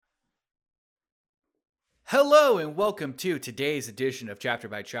Hello and welcome to today's edition of Chapter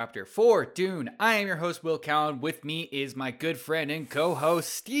by Chapter for Dune. I am your host, Will Cowan. With me is my good friend and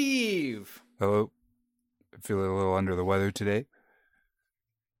co-host, Steve. Hello. I feel a little under the weather today.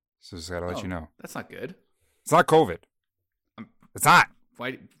 So just gotta let you know. That's not good. It's not COVID. It's not.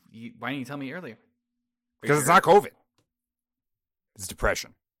 Why didn't you tell me earlier? Because it's not COVID. It's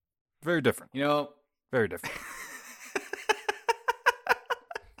depression. Very different. You know. Very different.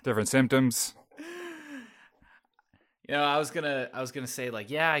 Different symptoms. You know, I was gonna say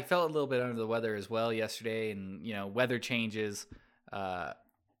I felt a little bit under the weather as well yesterday, and weather changes, but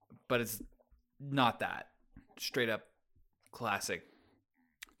it's not that straight up classic.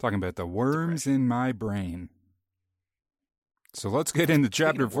 Talking about the worms in my brain. So let's get into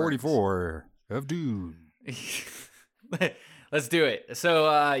chapter 44 of Dune. Let's do it.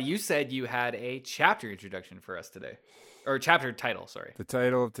 So you said you had a chapter introduction for us today, or chapter title. Sorry. The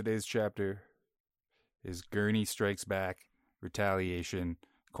title of today's chapter is Gurney Strikes Back, Retaliation,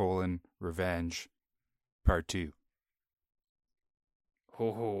 Revenge, Part 2.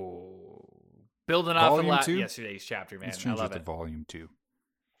 Oh, building off of yesterday's chapter, man. Let's change I love it to it. Volume 2.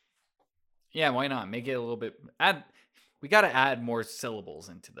 Yeah, why not? Make it a little bit... We got to add more syllables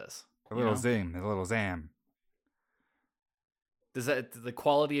into this. A little zing, a little zam. Does the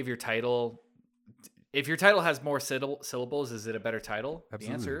quality of your title... If your title has more syllables, is it a better title? Absolutely.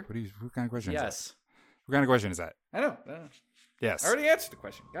 The answer? What kind of question is that? Yes. What kind of question is that? I know. Yes. I already answered the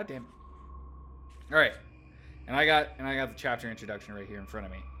question. God damn it. All right. And I got the chapter introduction right here in front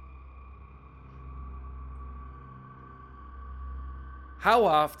of me. How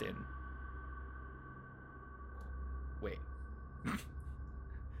often... Wait.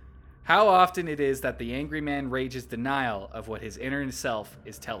 How often it is that the angry man rages denial of what his inner self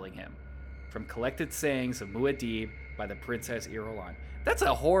is telling him. From Collected Sayings of Muad'Dib by the Princess Irulan. That's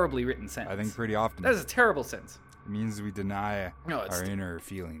a horribly written sentence. I think pretty often. That is a terrible sentence. It means we deny our inner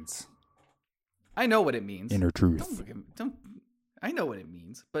feelings. I know what it means. Inner truth. Don't. I know what it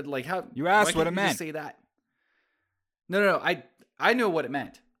means, but how you asked what it meant? Just say that. No. I know what it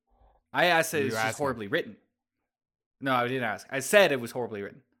meant. I asked it. It's just horribly written. No, I didn't ask. I said it was horribly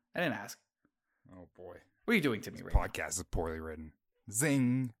written. I didn't ask. Oh boy, what are you doing to me this right now? Podcast is poorly written.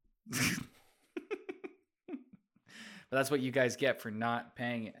 Zing. But that's what you guys get for not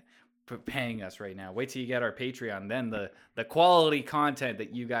paying us right now. Wait till you get our Patreon, then the quality content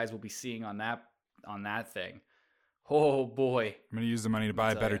that you guys will be seeing on that thing. Oh boy. I'm gonna use the money to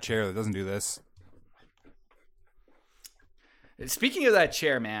buy a better chair that doesn't do this. Speaking of that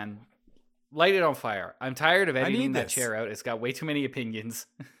chair, man, light it on fire. I'm tired of editing that chair out. It's got way too many opinions.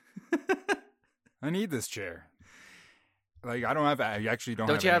 I need this chair. I actually don't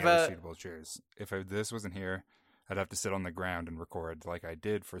have any other suitable chairs. If this wasn't here, I'd have to sit on the ground and record like I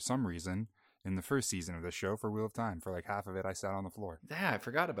did for some reason in the first season of the show for Wheel of Time. For half of it, I sat on the floor. Yeah, I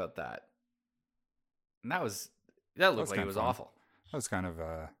forgot about that. And that looked like it was awful. That was kind of,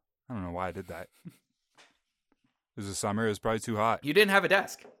 I don't know why I did that. It was the summer. It was probably too hot. You didn't have a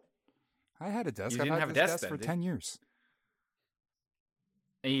desk. I had a desk. You didn't have a desk for 10 years.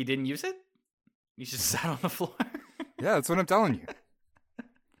 And you didn't use it? You just sat on the floor? Yeah, that's what I'm telling you.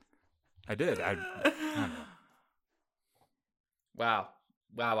 I did. I don't know. Wow.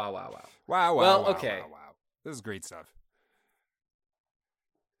 Wow. Okay. Wow. This is great stuff.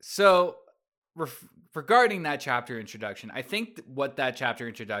 So, regarding that chapter introduction, I think what that chapter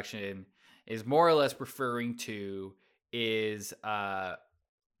introduction is more or less referring to is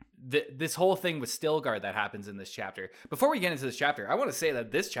this whole thing with Stilgar that happens in this chapter. Before we get into this chapter, I want to say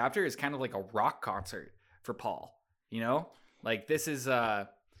that this chapter is kind of like a rock concert for Paul. This is a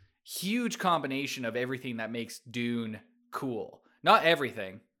huge combination of everything that makes Dune cool. Not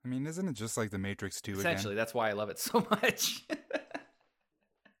everything. I mean, isn't it just like The Matrix 2 Essentially, again? that's why I love it so much.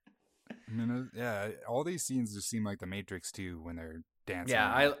 I mean, yeah, all these scenes just seem like The Matrix 2 when they're dancing.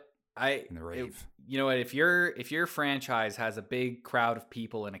 Yeah, in the rave. You know what? If your franchise has a big crowd of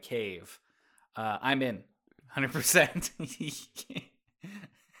people in a cave, I'm in 100%.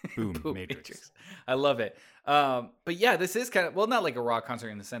 Boom, Matrix. I love it. But yeah, this is kind of, not like a rock concert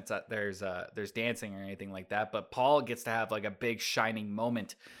in the sense that there's dancing or anything like that, but Paul gets to have like a big shining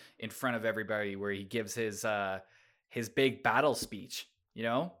moment in front of everybody where he gives his big battle speech,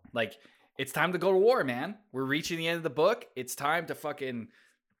 it's time to go to war, man. We're reaching the end of the book. It's time to fucking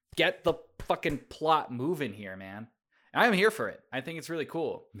get the fucking plot moving here, man. And I'm here for it. I think it's really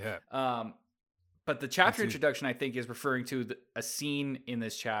cool. Yeah. But the chapter introduction, I think, is referring to a scene in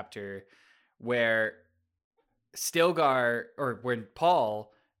this chapter where Stilgar, or when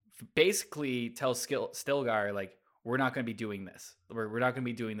Paul basically tells Stilgar, we're not going to be doing this. We're not going to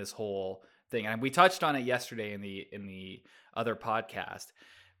be doing this whole thing. And we touched on it yesterday in the other podcast.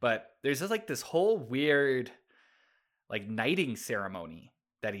 But there's just like this whole weird like knighting ceremony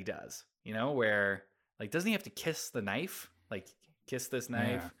that he does, where like doesn't he have to kiss the knife? Like kiss this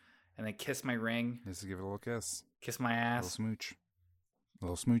knife and then kiss my ring. Just to give it a little kiss. Kiss my ass. A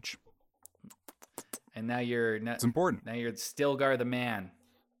little smooch. And now you're it's important. Now you're Stilgar the man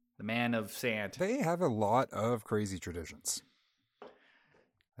of sand. They have a lot of crazy traditions.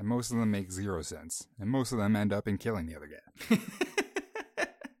 And most of them make zero sense. And most of them end up in killing the other guy.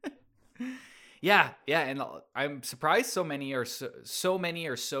 Yeah, and I'm surprised so many are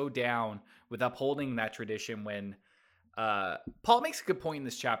so down with upholding that tradition when Paul makes a good point in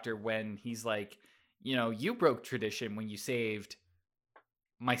this chapter when he's like, you broke tradition when you saved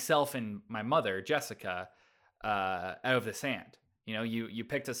myself and my mother, Jessica, out of the sand. You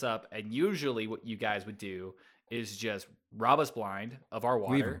picked us up, and usually what you guys would do is just rob us blind of our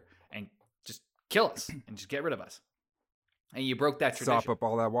water and just kill us and just get rid of us. And you broke that tradition. Sop up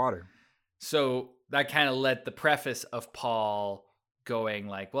all that water. So that kind of led the preface of Paul going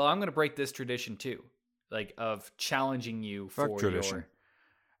like, well, I'm going to break this tradition too, like of challenging you for tradition.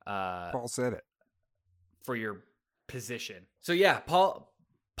 Paul said it. For your position. So yeah, Paul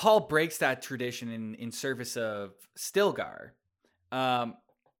breaks that tradition in service of Stilgar. And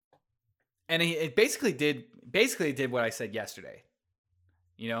it basically did what I said yesterday.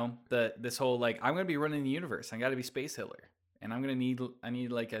 This whole like, I'm going to be running the universe. I got to be Space Hitler. And I need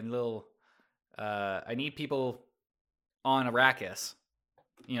like a little, I need people on Arrakis,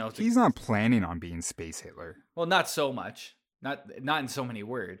 He's not planning on being Space Hitler. Well, not so much. Not in so many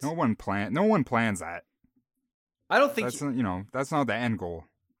words. No one plans that. I don't think that's not the end goal.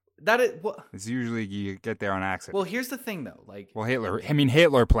 It's usually you get there on accident. Well, here's the thing though,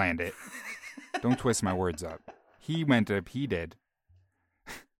 Hitler planned it. Don't twist my words up. He did.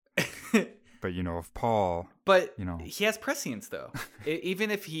 But if Paul, he has prescience though. Even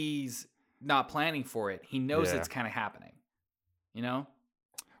if he's not planning for it, he knows it's kind of happening.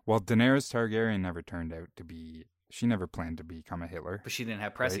 Well, Daenerys Targaryen never turned out to be. She never planned to become a Hitler, but she didn't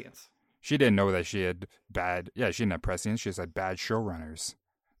have prescience. Right? She didn't know that she had bad. Yeah, she didn't have prescience. She just had bad showrunners.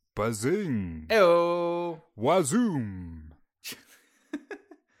 Buzzing. Ew. Wazoom.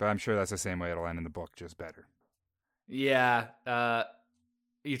 But I'm sure that's the same way it'll end in the book, just better. Yeah.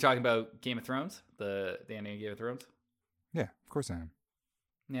 You're talking about Game of Thrones? The ending of Game of Thrones? Yeah, of course I am.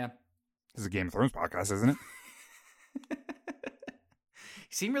 Yeah. This is a Game of Thrones podcast, isn't it? You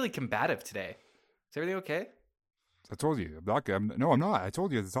seem really combative today. Is everything okay? I told you. I'm not good. No, I'm not. I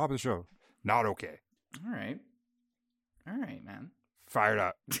told you at the top of the show. Not okay. All right, man. Fired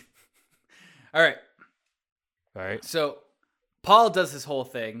up. All right. So Paul does this whole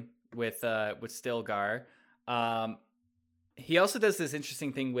thing with Stilgar. He also does this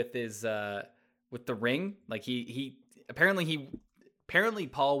interesting thing with his with the ring. Like he apparently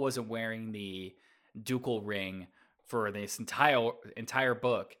Paul wasn't wearing the ducal ring for this entire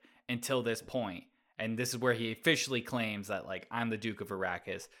book until this point. And this is where he officially claims that like I'm the Duke of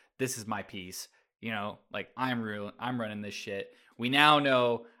Arrakis. This is my piece. Like I'm running this shit. We now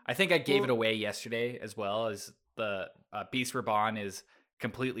know. I think I gave it away yesterday as well, as the Beast Raban is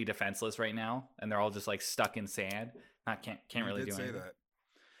completely defenseless right now, and they're all just like stuck in sand. Can't really do anything.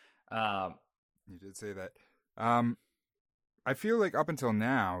 You did say that. I feel like up until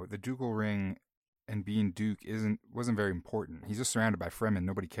now, the ducal ring and being Duke wasn't very important. He's just surrounded by Fremen.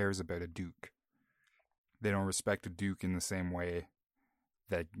 Nobody cares about a Duke. They don't respect a Duke in the same way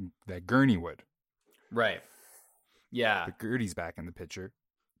that Gurney would. Right. Yeah. But Gurney's back in the picture.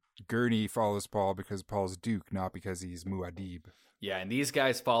 Gurney follows Paul because Paul's Duke, not because he's Muad'Dib. Yeah, and these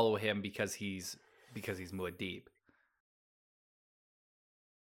guys follow him because he's Muad'Dib.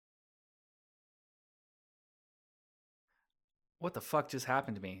 What the fuck just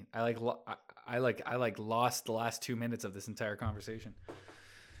happened to me? I lost the last 2 minutes of this entire conversation.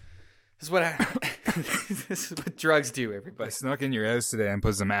 This is what drugs do, everybody. I snuck in your house today and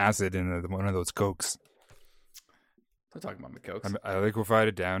put some acid in one of those Cokes. Don't talk about my Cokes. I liquefied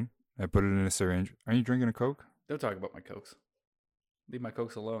it down. I put it in a syringe. Are you drinking a Coke? Don't talk about my Cokes. Leave my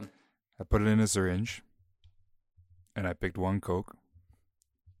Cokes alone. I put it in a syringe. And I picked one Coke.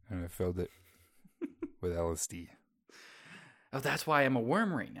 And I filled it with LSD. Oh, that's why I'm a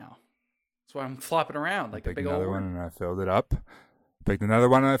worm right now. That's why I'm flopping around like a big old worm. I picked another one and I filled it up. Picked another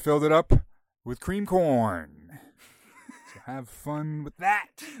one and I filled it up with cream corn. So have fun with that.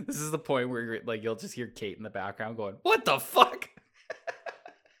 This is the point where you'll just hear Kate in the background going, "What the fuck?"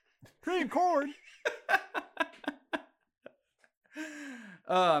 Cream corn.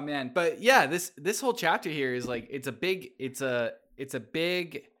 Oh man, but yeah, this whole chapter here is like it's a big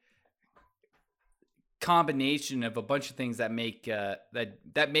combination of a bunch of things that make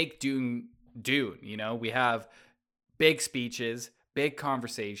that make Dune Dune. You know, we have big speeches, big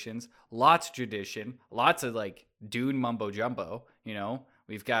conversations, lots of tradition, lots of like Dune mumbo jumbo. You know,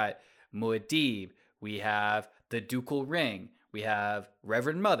 we've got Muad'Dib, we have the Ducal Ring, we have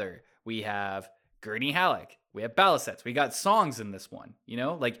Reverend Mother, we have Gurney Halleck, we have Balisets, we got songs in this one. You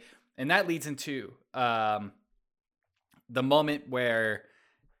know, like, and that leads into the moment where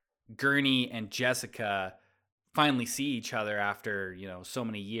Gurney and Jessica finally see each other after, you know, so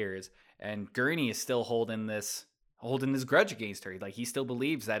many years, and Gurney is still holding this grudge against her. Like, he still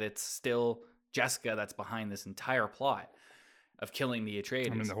believes that it's still Jessica that's behind this entire plot of killing the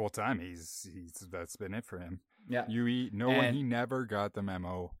Atreides. I mean, the whole time he's that's been it for him. Yeah. Yui, he never got the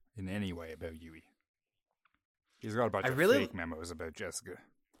memo in any way about Yui. He's got a bunch of fake memos about Jessica.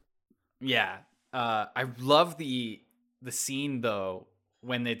 Yeah. I love the scene though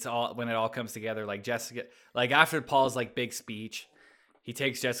when it all comes together. Like Jessica, like after Paul's like big speech, he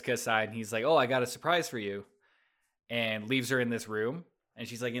takes Jessica aside and he's like, "Oh, I got a surprise for you," and leaves her in this room. And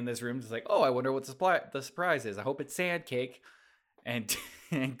she's like in this room, just like, "Oh, I wonder what the surprise is. I hope it's sand cake." And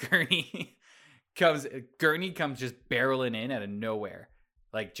Gurney comes just barreling in out of nowhere,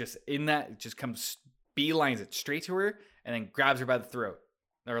 like just comes beelines it straight to her and then grabs her by the throat,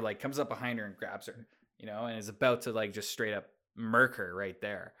 or like comes up behind her and grabs her, you know, and is about to like just straight up murk her right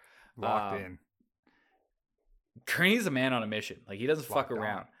there. Locked in. Gurney's a man on a mission. Like, he doesn't fuck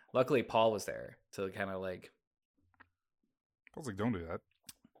around. Luckily, Paul was there to kind of like. Paul's like, "Don't do that.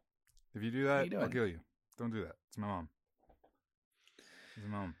 If you do that, I'll kill you. Don't do that. It's my mom. It's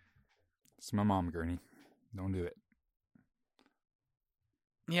my mom. It's my mom, Gurney. Don't do it."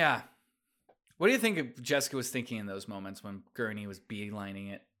 Yeah. What do you think Jessica was thinking in those moments when Gurney was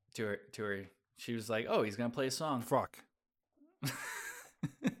beelining it to her? She was like, "Oh, he's gonna play a song." Fuck.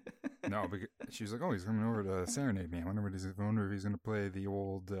 No, but she was like, "Oh, he's coming over to serenade me. I wonder if he's gonna play the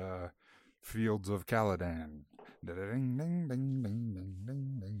old Fields of Caladan."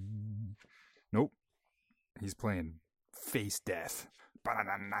 Nope. He's playing Face Death.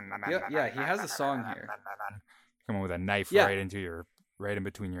 Yeah, he has a song here. Come on with a knife right in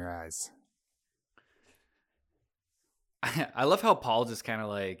between your eyes. I love how Paul just kind of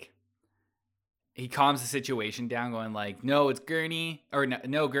like, he calms the situation down, going like, "No, it's Gurney, or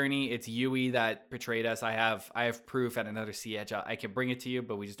no, Gurney, it's Yui that betrayed us. I have proof at another siege. I can bring it to you,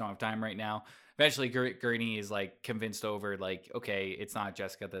 but we just don't have time right now." Eventually, Gurney is like convinced over, like, okay, it's not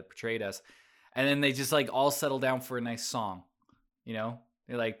Jessica that betrayed us, and then they just like all settle down for a nice song. You know,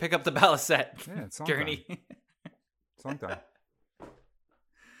 they like pick up the balisette. Yeah, it's song Gurney. time. Song time.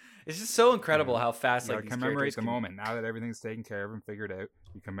 It's just so incredible how fast you commemorate the moment. Now that everything's taken care of and figured out,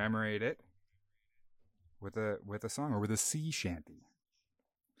 you commemorate it with a song or with a sea shanty.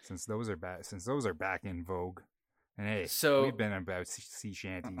 Since those are back in vogue. And hey, so we've been about sea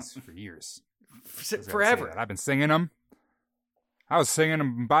shanties for years. Forever. I've been singing them. I was singing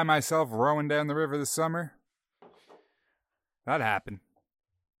them by myself rowing down the river this summer. That happened.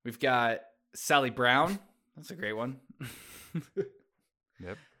 We've got Sally Brown. That's a great one.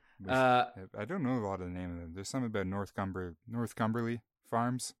 Yep. I don't know a lot of the name of them. There's something about North Cumberly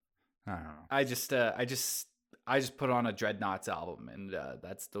Farms. I don't know. I just put on a Dreadnoughts album, and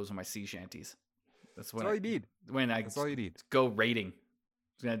those are my sea shanties. That's all you need. That's all you need. Go raiding.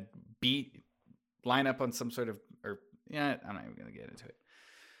 It's gonna line up on some sort of, or yeah, I'm not even gonna get into it.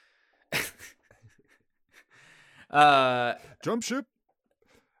 Jump ship,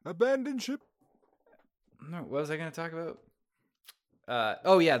 abandon ship. No, what was I gonna talk about?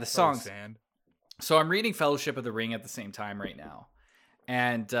 The songs. So I'm reading Fellowship of the Ring at the same time right now,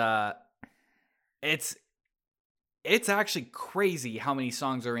 and it's actually crazy how many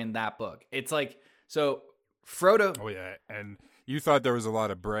songs are in that book. It's like, so Frodo. Oh yeah, and you thought there was a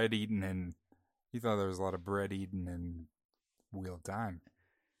lot of bread eaten in Wheel of Time.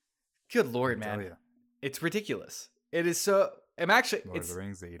 Good Lord, man, it's ridiculous. It is so. Lord of the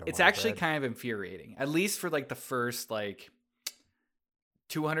Rings, it's actually kind of infuriating, at least for like the first like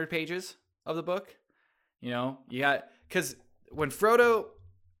 200 pages of the book. You know, because when Frodo,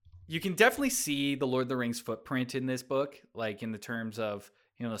 you can definitely see the Lord of the Rings footprint in this book, like in the terms of,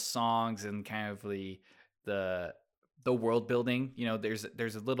 you know, the songs and kind of the world building. You know, there's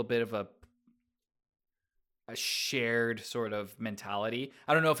a little bit of a shared sort of mentality.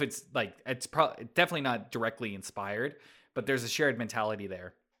 I don't know if it's like, it's definitely not directly inspired, but there's a shared mentality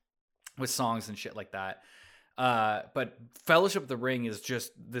there with songs and shit like that. But Fellowship of the Ring is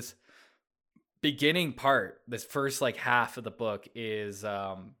just this beginning part, this first like half of the book is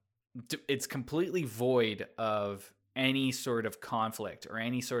it's completely void of any sort of conflict or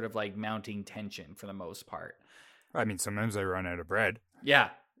any sort of like mounting tension for the most part. I mean, sometimes I run out of bread. Yeah.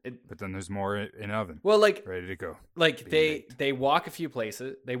 But then there's more in oven. Well, like ready to go. Like they walk a few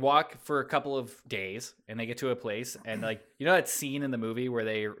places. They walk for a couple of days, and they get to a place, and like you know that scene in the movie where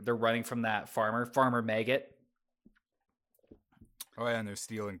they're running from that farmer Maggot. Oh yeah, and they're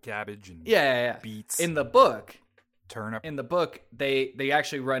stealing cabbage and beets. In the book, turnip. In the book, they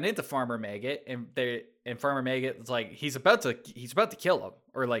actually run into Farmer Maggot, and Farmer Maggot's like he's about to kill him,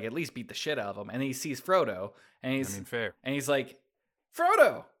 or like at least beat the shit out of him, and he sees Frodo, and fair. And he's like,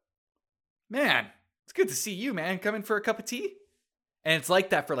 Frodo, man, it's good to see you, man. Coming for a cup of tea? And it's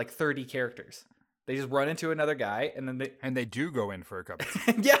like that for like 30 characters. They just run into another guy, and then they do go in for a cup of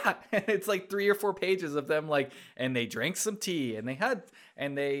tea. Yeah, and it's like 3 or 4 pages of them like, and they drank some tea, and they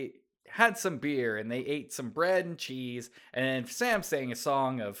had some beer, and they ate some bread and cheese, and Sam sang a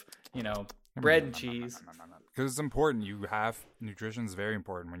song of, you know, bread and cheese. Because it's important. Nutrition is very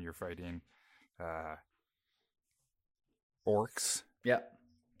important when you're fighting orcs. Yep.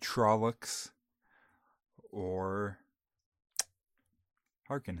 Trollocs, or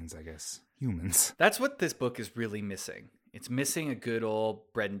Harkonnens, I guess. Humans. That's what this book is really missing. It's missing a good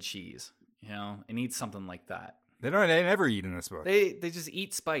old bread and cheese. You know, it needs something like that. They never eat in this book. They just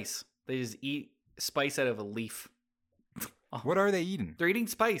eat spice. They just eat spice out of a leaf. What are they eating? They're eating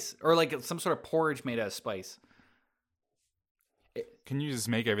spice, or like some sort of porridge made out of spice. Can you just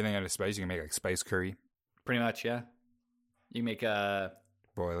make everything out of spice? You can make like spice curry. Pretty much, yeah. You make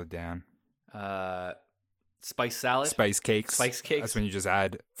boil it down. Spice salad. Spice cakes. Spice cakes. That's when you just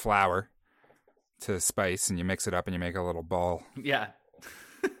add flour to spice and you mix it up and you make a little ball. Yeah.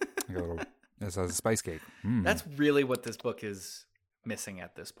 This has a spice cake. That's really what this book is missing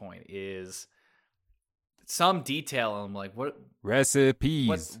at this point, is some detail on like what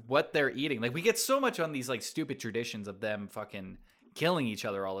recipes, what they're eating. Like we get so much on these like stupid traditions of them fucking killing each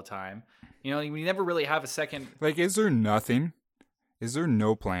other all the time. You know, we never really have a second. Like, is there nothing? Is there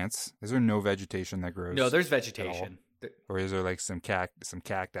no plants? Is there no vegetation that grows? No, there's vegetation. Or is there like some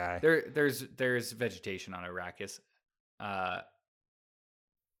cacti? There's vegetation on Arrakis.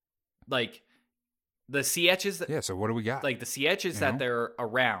 Like the Sietches. Yeah. So what do we got? Like the Sietches that they're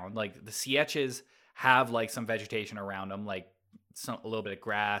around. Like the Sietches have like some vegetation around them, like a little bit of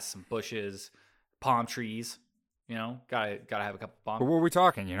grass, some bushes, palm trees. You know, gotta have a couple palm. But what are we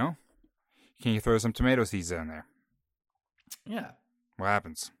talking? You know, can you throw some tomato seeds down there? Yeah. What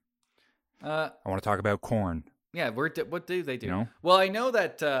happens? I want to talk about corn. Yeah, what do they do? You know? Well, I know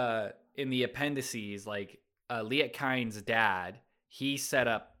that in the appendices, like Liet Kyne's dad, he set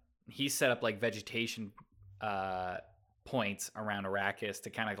up like vegetation points around Arrakis to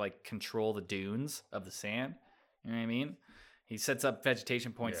kind of like control the dunes of the sand. You know what I mean? He sets up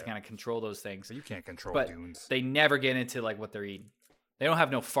vegetation points to kind of control those things. But you can't control dunes. They never get into like what they're eating. They don't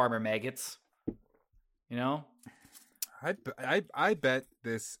have no farmer maggots. You know? I bet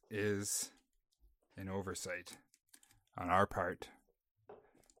this is an oversight on our part,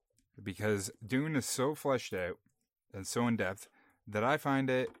 because Dune is so fleshed out and so in depth that I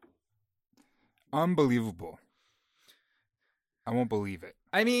find it unbelievable. I won't believe it.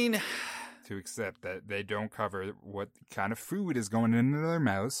 I mean, to accept that they don't cover what kind of food is going into their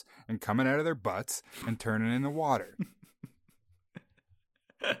mouths and coming out of their butts and turning into water.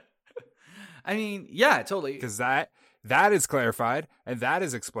 I mean, yeah, totally. Because that is clarified and that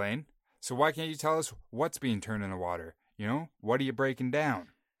is explained. So why can't you tell us what's being turned into water? You know, what are you breaking down?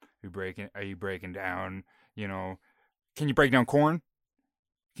 Are you breaking down, you know, can you break down corn?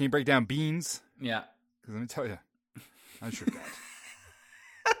 Can you break down beans? Yeah. Because let me tell you, I sure can't.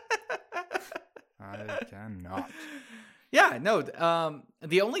 I cannot. Yeah, no.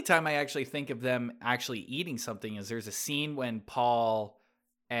 The only time I actually think of them actually eating something is there's a scene when Paul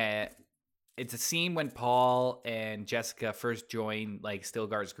and Jessica first join like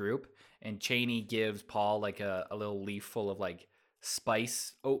Stilgar's group, and Chani gives Paul like a little leaf full of like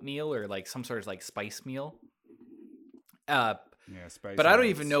spice oatmeal or like some sort of like spice meal. Yeah, spice. But I don't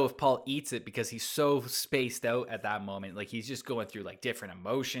even know if Paul eats it because he's so spaced out at that moment. Like he's just going through like different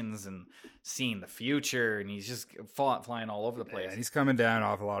emotions and seeing the future, and he's just flying all over the place. Yeah, he's coming down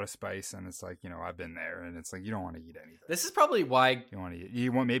off a lot of spice, and it's like, you know, I've been there, and it's like you don't want to eat anything. This is probably why you want to eat.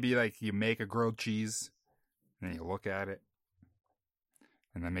 You want maybe like you make a grilled cheese, and then you look at it,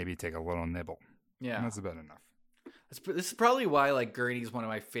 and then maybe take a little nibble. Yeah, and that's about enough. This is probably why like Gurney's one of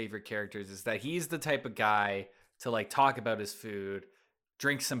my favorite characters, is that he's the type of guy to like talk about his food,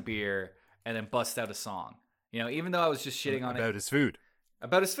 drink some beer, and then bust out a song. You know, even though I was just shitting on about his food.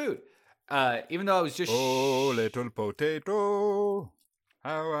 About his food. even though I was just oh little potato,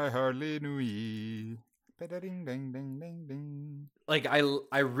 how I hardly knew ye. Like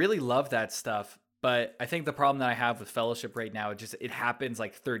I really love that stuff, but I think the problem that I have with Fellowship right now, it happens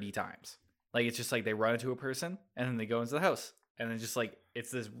like 30 times. Like it's just like they run into a person and then they go into the house and then just like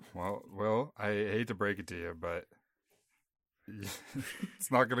it's this. Well, I hate to break it to you, but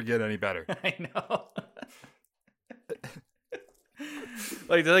it's not gonna get any better. I know.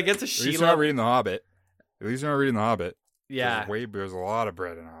 Like, did I get to Sheila? At least you're not reading The Hobbit. Yeah. There's a lot of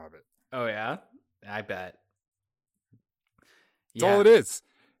bread in The Hobbit. Oh, yeah? I bet. That's all it is.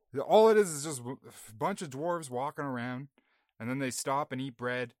 All it is just a bunch of dwarves walking around, and then they stop and eat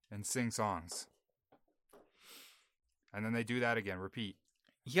bread and sing songs. And then they do that again, repeat.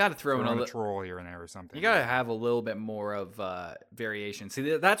 You got to throw in a troll here and there or something. You got to have a little bit more of variation.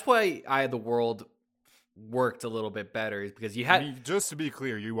 See, that's why Eye of the World worked a little bit better, is because you had. I mean, just to be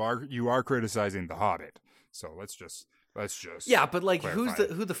clear, you are criticizing The Hobbit, so let's just. Yeah, but like, who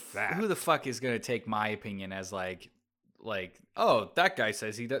the fuck is gonna take my opinion as like, oh, that guy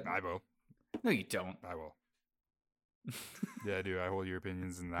says he does. I will. No, you don't. I will. Yeah, I do. I hold your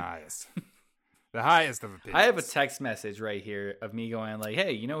opinions in the highest. The highest of opinions. I have a text message right here of me going like,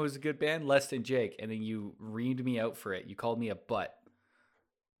 hey, you know who's a good band? Less Than Jake. And then you reamed me out for it. You called me a butt.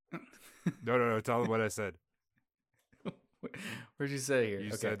 No. Tell them what I said. What'd you say here?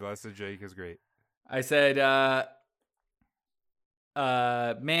 You said Less Than Jake is great. I said,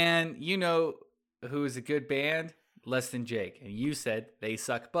 man, you know who's a good band? Less Than Jake. And you said they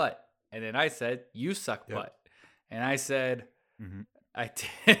suck butt. And then I said, you suck butt. And I said,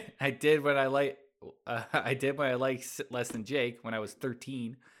 I did what I like. I did what I like Less Than Jake when I was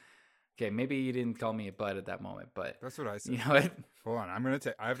 13. Okay, maybe you didn't call me a butt at that moment, but that's what I said. You know what? Hold on, I'm gonna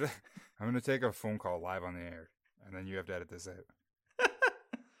take a phone call live on the air, and then you have to edit this out.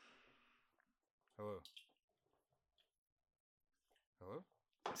 Hello.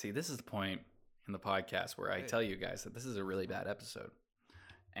 See, this is the point in the podcast where I tell you guys that this is a really bad episode,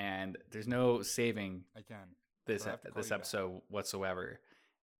 and there's no saving. I can. This episode whatsoever.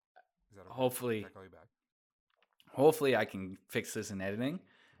 Is that okay? Hopefully, can I call you back? Hopefully I can fix this in editing.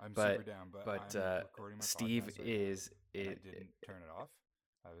 I'm super down, but I'm recording my Steve podcast is right now, I didn't turn it off.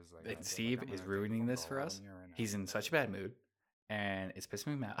 I was like, Steve is ruining this for us. Right, he's in such a bad mood, and it's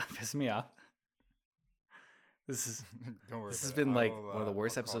pissing me off. This is Don't worry. This has been like one of the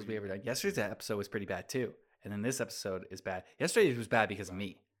worst episodes we ever done. Yesterday's episode was pretty bad too, and then this episode is bad. Yesterday's was bad because of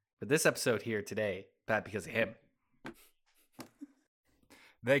me, but this episode here today bad because of him.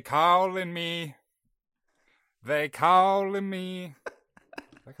 They calling me. I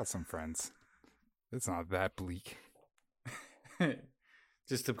got some friends. It's not that bleak.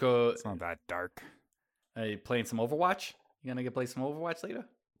 Just to go. It's not that dark. Are you playing some Overwatch? You gonna play some Overwatch later?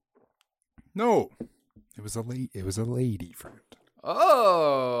 No. It was a lady friend.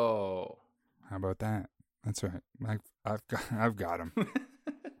 Oh. How about that? That's right. I've got him.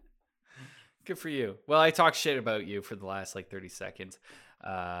 Good for you. Well, I talked shit about you for the last 30 seconds.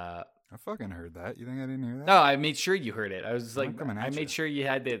 I fucking heard that. You think I didn't hear that? No, I made sure you heard it. I was I made sure you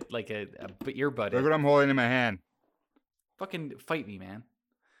had it a earbud. Look what I'm holding in my hand. Fucking fight me, man.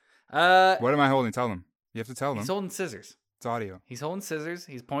 What am I holding? Tell them. You have to tell them. He's holding scissors. It's audio. He's holding scissors.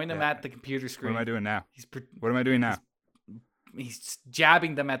 He's pointing them at the computer screen. What am I doing now? What am I doing now? He's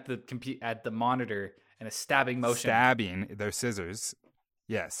jabbing them at the monitor in a stabbing motion. Stabbing. They're scissors.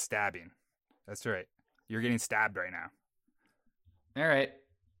 Yes, stabbing. That's right. You're getting stabbed right now. All right.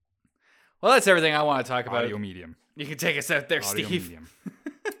 Well, that's everything I want to talk about. Audio medium. You can take us out there, Audio Steve. Medium.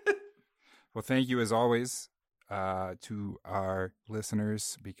 Well, thank you as always to our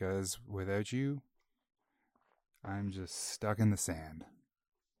listeners, because without you, I'm just stuck in the sand,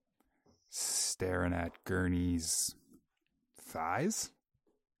 staring at Gurney's thighs.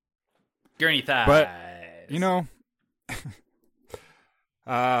 Gurney thighs. But,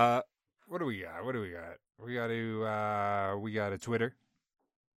 what do we got? We got a Twitter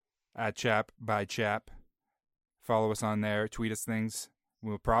at Chap by Chap. Follow us on there. Tweet us things.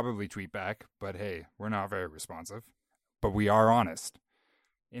 We'll probably tweet back, but hey, we're not very responsive. But we are honest.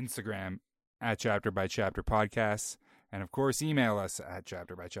 Instagram at Chapter by Chapter Podcasts. And of course, email us at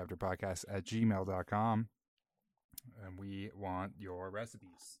chapterbychapterpodcast@gmail.com. And we want your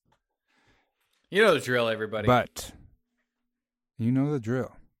recipes. You know the drill, everybody. But you know the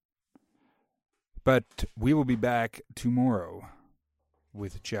drill. But we will be back tomorrow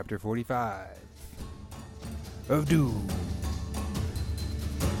with Chapter 45 of Dune.